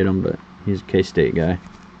appreciate him, but he's a K-State guy.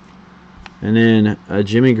 And then a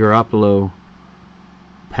Jimmy Garoppolo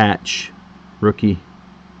patch, rookie,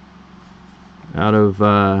 out of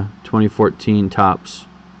 2014 Topps.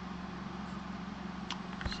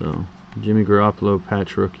 So, Jimmy Garoppolo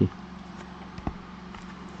patch rookie.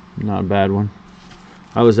 Not a bad one.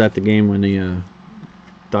 I was at the game when he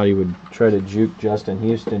thought he would try to juke Justin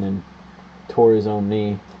Houston and tore his own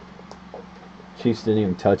knee. Chiefs didn't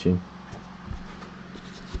even touch him.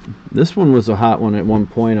 This one was a hot one at one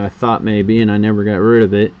point, I thought maybe, and I never got rid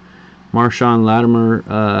of it. Marshawn Latimer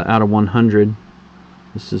out of 100.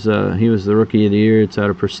 This is he was the rookie of the year. It's out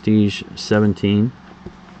of Prestige 17.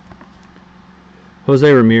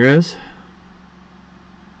 Jose Ramirez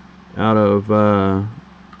out of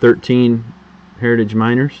 13 Heritage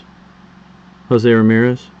Miners. Jose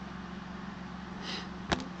Ramirez.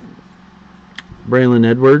 Braylon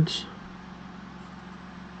Edwards,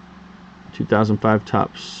 2005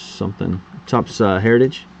 Topps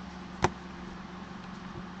Heritage.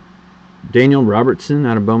 Daniel Robertson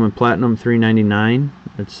out of Bowman Platinum, 399.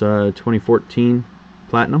 It's 2014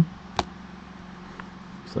 Platinum.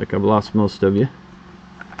 Looks like I've lost most of you.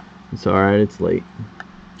 It's alright, it's late.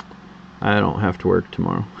 I don't have to work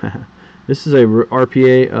tomorrow. This is a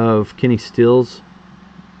RPA of Kenny Stills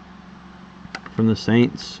from the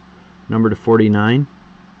Saints, number to 49.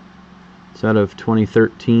 It's out of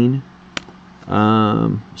 2013.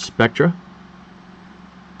 Spectra.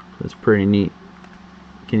 That's pretty neat.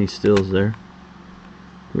 Kenny Stills there.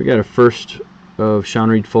 We got a first of Sean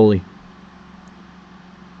Reed Foley.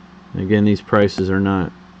 Again, these prices are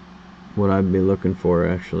not what I'd be looking for.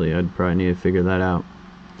 Actually, I'd probably need to figure that out.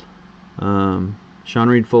 Sean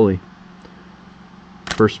Reed Foley,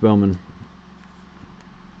 first Bowman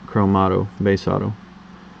Chrome Auto, base auto.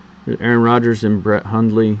 Aaron Rodgers and Brett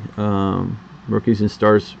Hundley, rookies and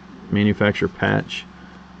stars manufacturer patch.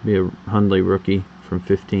 Be a Hundley rookie from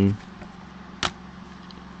 15.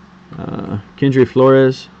 Kendry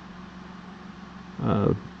Flores,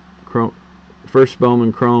 Chrome, first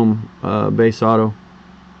Bowman Chrome base auto.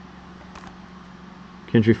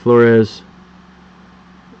 Kendry Flores,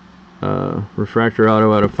 refractor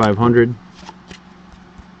auto out of 500.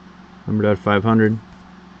 Numbered out of 500.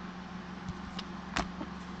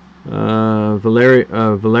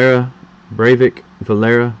 Valera Breivik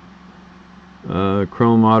Valera,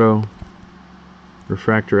 chrome auto,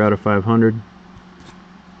 refractor out of 500.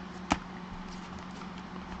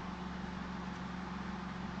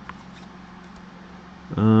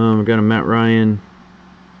 We've got a Matt Ryan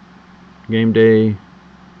game day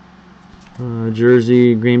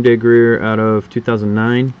jersey, Game Day Greer out of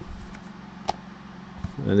 2009.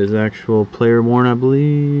 That is actual player worn, I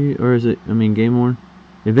believe, or is it? I mean, game worn,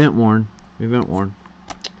 event worn, event worn.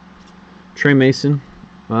 Trey Mason,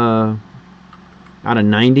 out of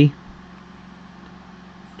 90.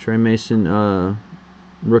 Trey Mason,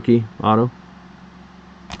 rookie auto.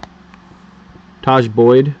 Taj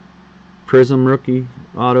Boyd, Prism rookie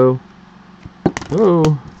auto.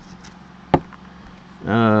 Oh,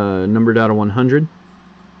 numbered out of 100.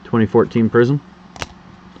 2014 Prism.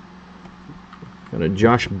 Got a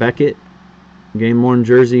Josh Beckett game worn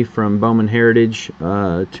jersey from Bowman Heritage,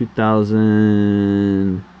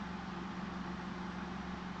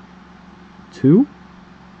 2002.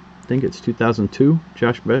 I think it's 2002.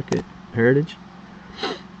 Josh Beckett Heritage.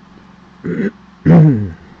 You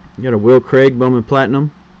got a Will Craig Bowman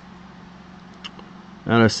Platinum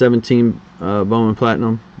out of 17 Bowman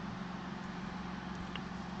Platinum.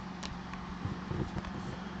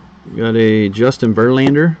 You got a Justin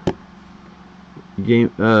Verlander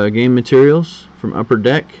game materials from Upper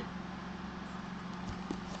Deck.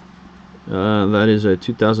 That is a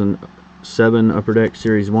 2007 Upper Deck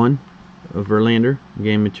Series 1 of Verlander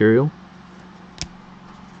game material.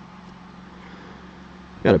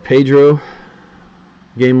 Got a Pedro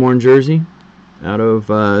game worn jersey out of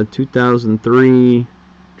 2003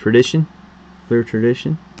 Tradition, Clear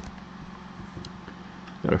Tradition.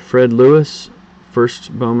 Got a Fred Lewis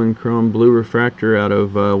first Bowman Chrome blue refractor out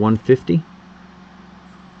of 150.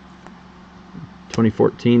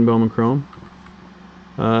 2014 Bowman Chrome.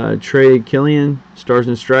 Trey Killian Stars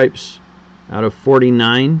and Stripes out of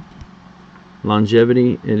 49.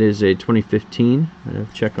 Longevity, it is a 2015. I have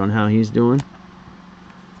to check on how he's doing.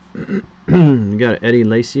 We got Eddie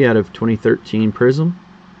Lacy out of 2013 Prism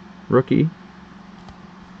rookie.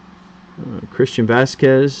 Christian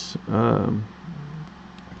Vasquez,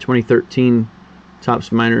 2013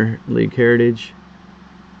 Topps Minor League Heritage.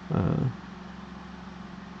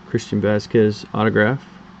 Christian Vasquez autograph.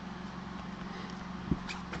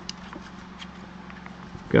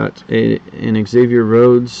 Got an Xavier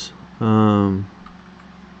Rhodes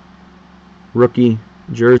rookie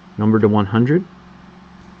jersey numbered to 100.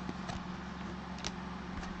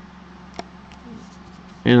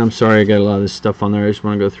 And I'm sorry I got a lot of this stuff on there. I just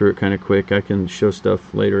want to go through it kind of quick. I can show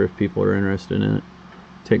stuff later if people are interested in it.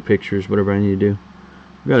 Take pictures, whatever I need to do.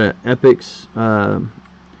 We've got an Epics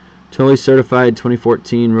totally certified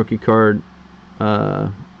 2014 rookie card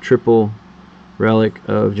triple relic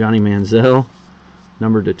of Johnny Manziel,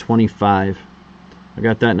 numbered to 25. I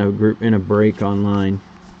got that in a break online.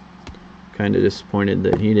 Kind of disappointed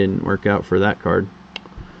that he didn't work out for that card.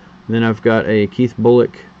 And then I've got a Keith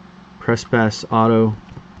Bullock Press Pass auto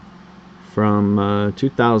from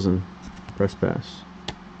 2000 Press Pass.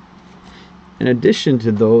 In addition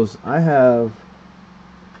to those, I have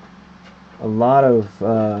a lot of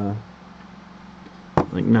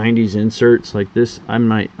like 90s inserts like this. I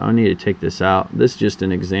need to take this out. This is just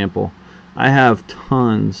an example. I have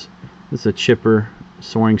tons. This is a Chipper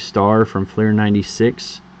Soaring Star from Fleer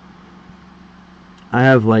 96. I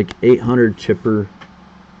have like 800 Chipper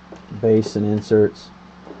base and inserts.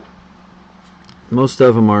 Most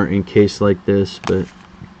of them aren't encased like this, but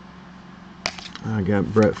I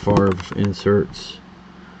got Brett Favre inserts,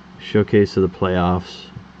 Showcase of the Playoffs,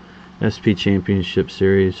 SP Championship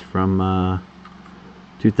Series from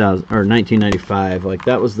 2000 or 1995. Like,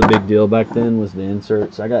 that was the big deal back then, was the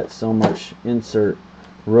inserts. I got so much insert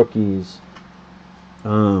rookies.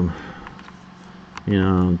 You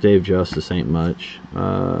know, Dave Justice ain't much.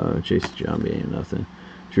 Jason Jambi ain't nothing.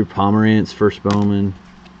 Drew Pomerantz, first Bowman.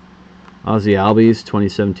 Ozzy Albies,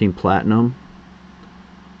 2017 Platinum.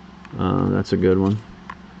 That's a good one.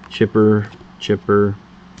 Chipper.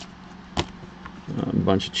 A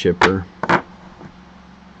bunch of Chipper.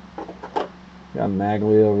 Got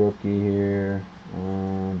Maglio rookie here.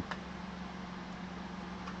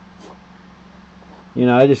 You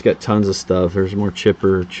know, I just got tons of stuff. There's more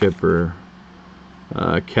Chipper.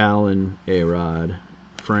 Cal and A-Rod.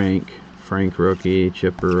 Frank rookie.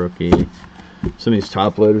 Chipper rookie. Some of these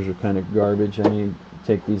top loaders are kind of garbage. I need to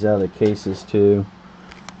take these out of the cases too.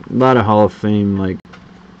 A lot of Hall of Fame, like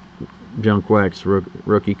junk wax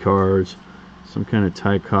rookie cards. Some kind of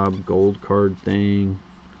Ty Cobb gold card thing.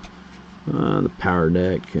 The power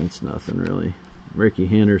deck, it's nothing really. Ricky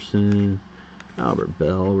Henderson, Albert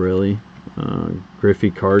Bell, really.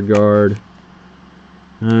 Griffey card guard.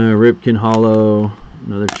 Ripken Hollow,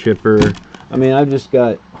 another Chipper. I mean, I've just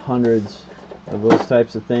got hundreds of those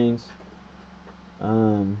types of things.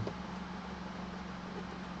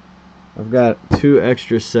 I've got 2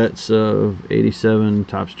 extra sets of 87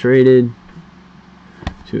 Tops Traded.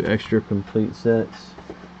 2 extra complete sets.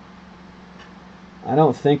 I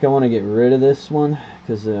don't think I want to get rid of this one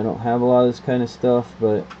because I don't have a lot of this kind of stuff,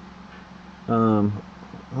 but I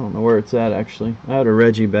don't know where it's at actually. I had a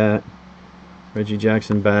Reggie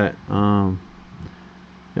Jackson bat. Got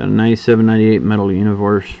a 97-98 Metal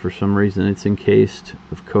Universe. For some reason it's encased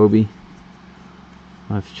with Kobe.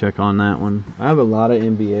 I'll have to check on that one. I have a lot of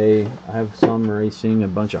NBA. I have some racing, a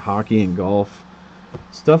bunch of hockey and golf.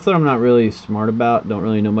 Stuff that I'm not really smart about, don't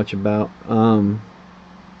really know much about.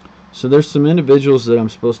 So there's some individuals that I'm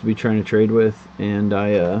supposed to be trying to trade with, and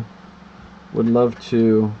I would love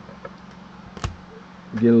to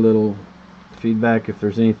get a little feedback if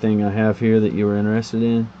there's anything I have here that you were interested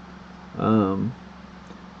in.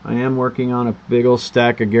 I am working on a big old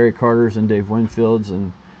stack of Gary Carters and Dave Winfields,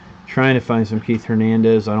 and trying to find some Keith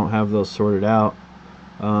Hernandez. I don't have those sorted out.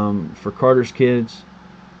 For Carter's kids,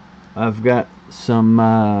 I've got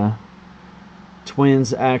some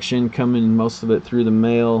Twins action coming, most of it through the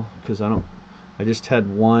mail, because I just had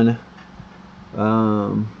one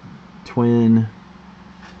twin.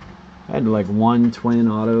 I had like one twin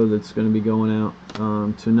auto that's going to be going out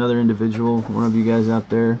to another individual, one of you guys out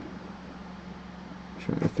there. I'm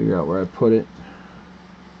trying to figure out where I put it.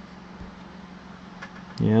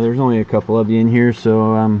 Yeah, there's only a couple of you in here,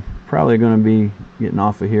 so I'm probably going to be getting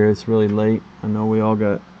off of here. It's really late. I know we all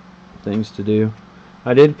got things to do.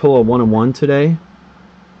 I did pull a 1-on-1 today,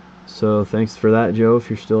 so thanks for that, Joe, if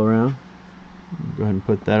you're still around. Go ahead and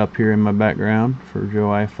put that up here in my background for Joe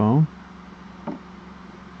iPhone.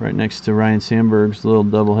 Right next to Ryan Sandberg's little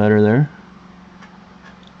doubleheader there.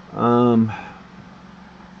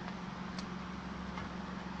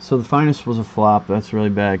 So the finest was a flop. That's really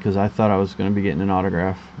bad because I thought I was going to be getting an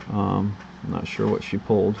autograph. I'm not sure what she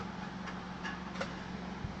pulled.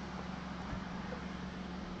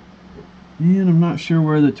 And I'm not sure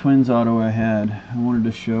where the Twins auto I had. I wanted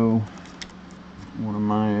to show one of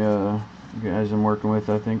my guys I'm working with.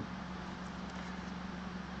 I think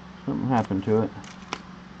something happened to it.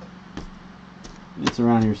 It's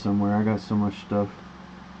around here somewhere. I got so much stuff.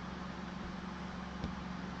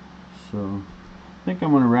 So I think I'm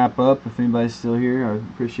going to wrap up. If anybody's still here, I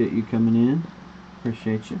appreciate you coming in.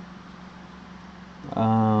 Appreciate you.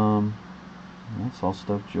 That's all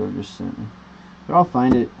stuff Joe just sent me. But I'll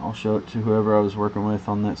find it. I'll show it to whoever I was working with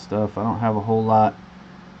on that stuff. I don't have a whole lot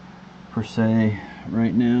per se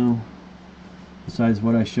right now, besides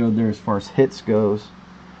what I showed there as far as hits goes.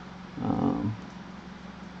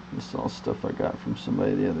 This is all stuff I got from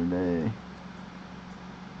somebody the other day.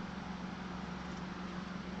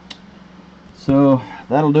 So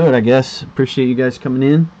that'll do it, I guess. Appreciate you guys coming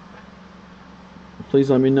in. Please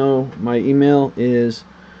let me know. My email is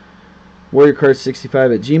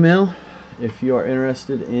warriorcard65@gmail.com if you are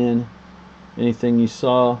interested in anything you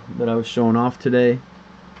saw that I was showing off today.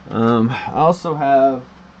 I also have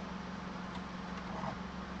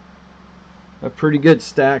a pretty good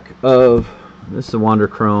stack of, this is a Wander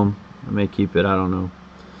Chrome. I may keep it, I don't know.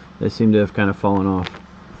 They seem to have kind of fallen off.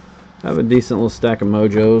 I have a decent little stack of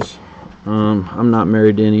Mojos. I'm not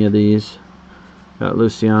married to any of these. Got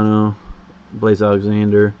Luciano, Blaze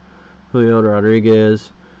Alexander, Julio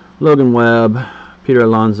Rodriguez, Logan Webb, Peter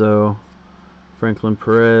Alonso, Franklin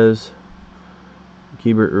Perez,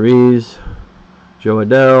 Keibert Ruiz, Joe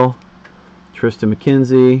Adele, Tristan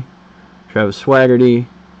McKenzie, Travis Swaggerty,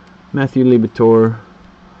 Matthew Liberatore,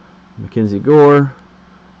 Mackenzie Gore,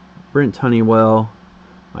 Brent Honeywell,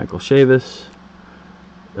 Michael Chavis,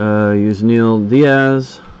 Yusniel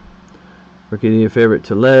Diaz, rookie of the year favorite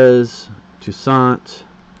Tellez, Toussaint,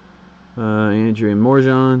 Andrew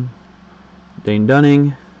Morjan, Dane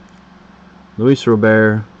Dunning, Luis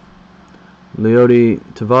Robert, Leody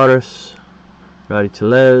Tavares, Roddy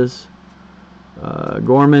Tellez,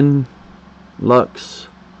 Gorman, Lux,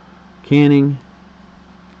 Canning,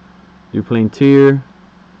 Duplantier,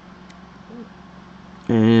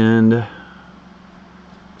 and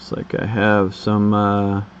looks like I have some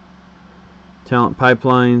talent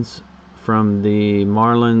pipelines from the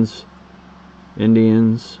Marlins,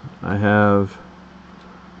 Indians. I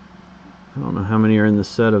don't know how many are in the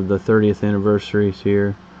set of the 30th anniversaries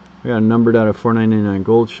here. I got a numbered out of 499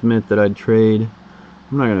 Goldschmidt that I'd trade.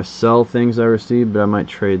 I'm not going to sell things I received, but I might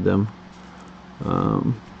trade them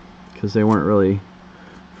because they weren't really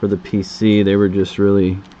for the PC. They were just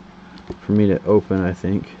really for me to open, I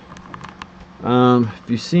think. If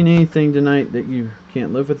you've seen anything tonight that you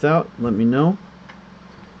can't live without, let me know.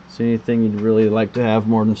 See anything you'd really like to have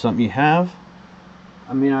more than something you have.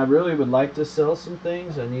 I mean, I really would like to sell some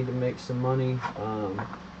things. I need to make some money.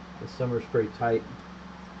 The summer's pretty tight,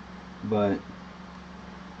 but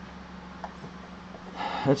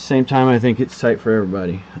at the same time, I think it's tight for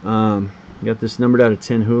everybody. Got this numbered out of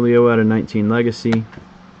 10 Julio out of 19 Legacy.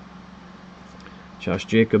 Josh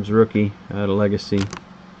Jacobs rookie out of Legacy.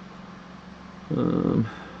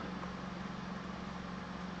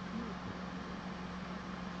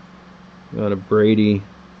 Got a Brady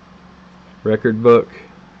record book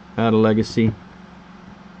out of Legacy.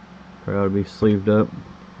 Probably ought to be sleeved up.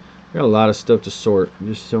 Got a lot of stuff to sort.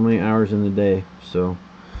 Just so many hours in the day. So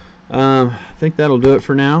I think that'll do it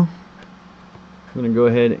for now. I'm gonna go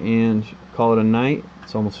ahead and call it a night.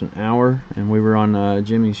 It's almost an hour, and we were on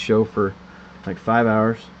Jimmy's show for like 5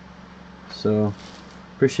 hours. So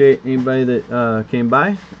appreciate anybody that came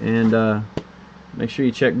by, and make sure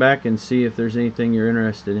you check back and see if there's anything you're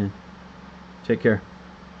interested in. Take care.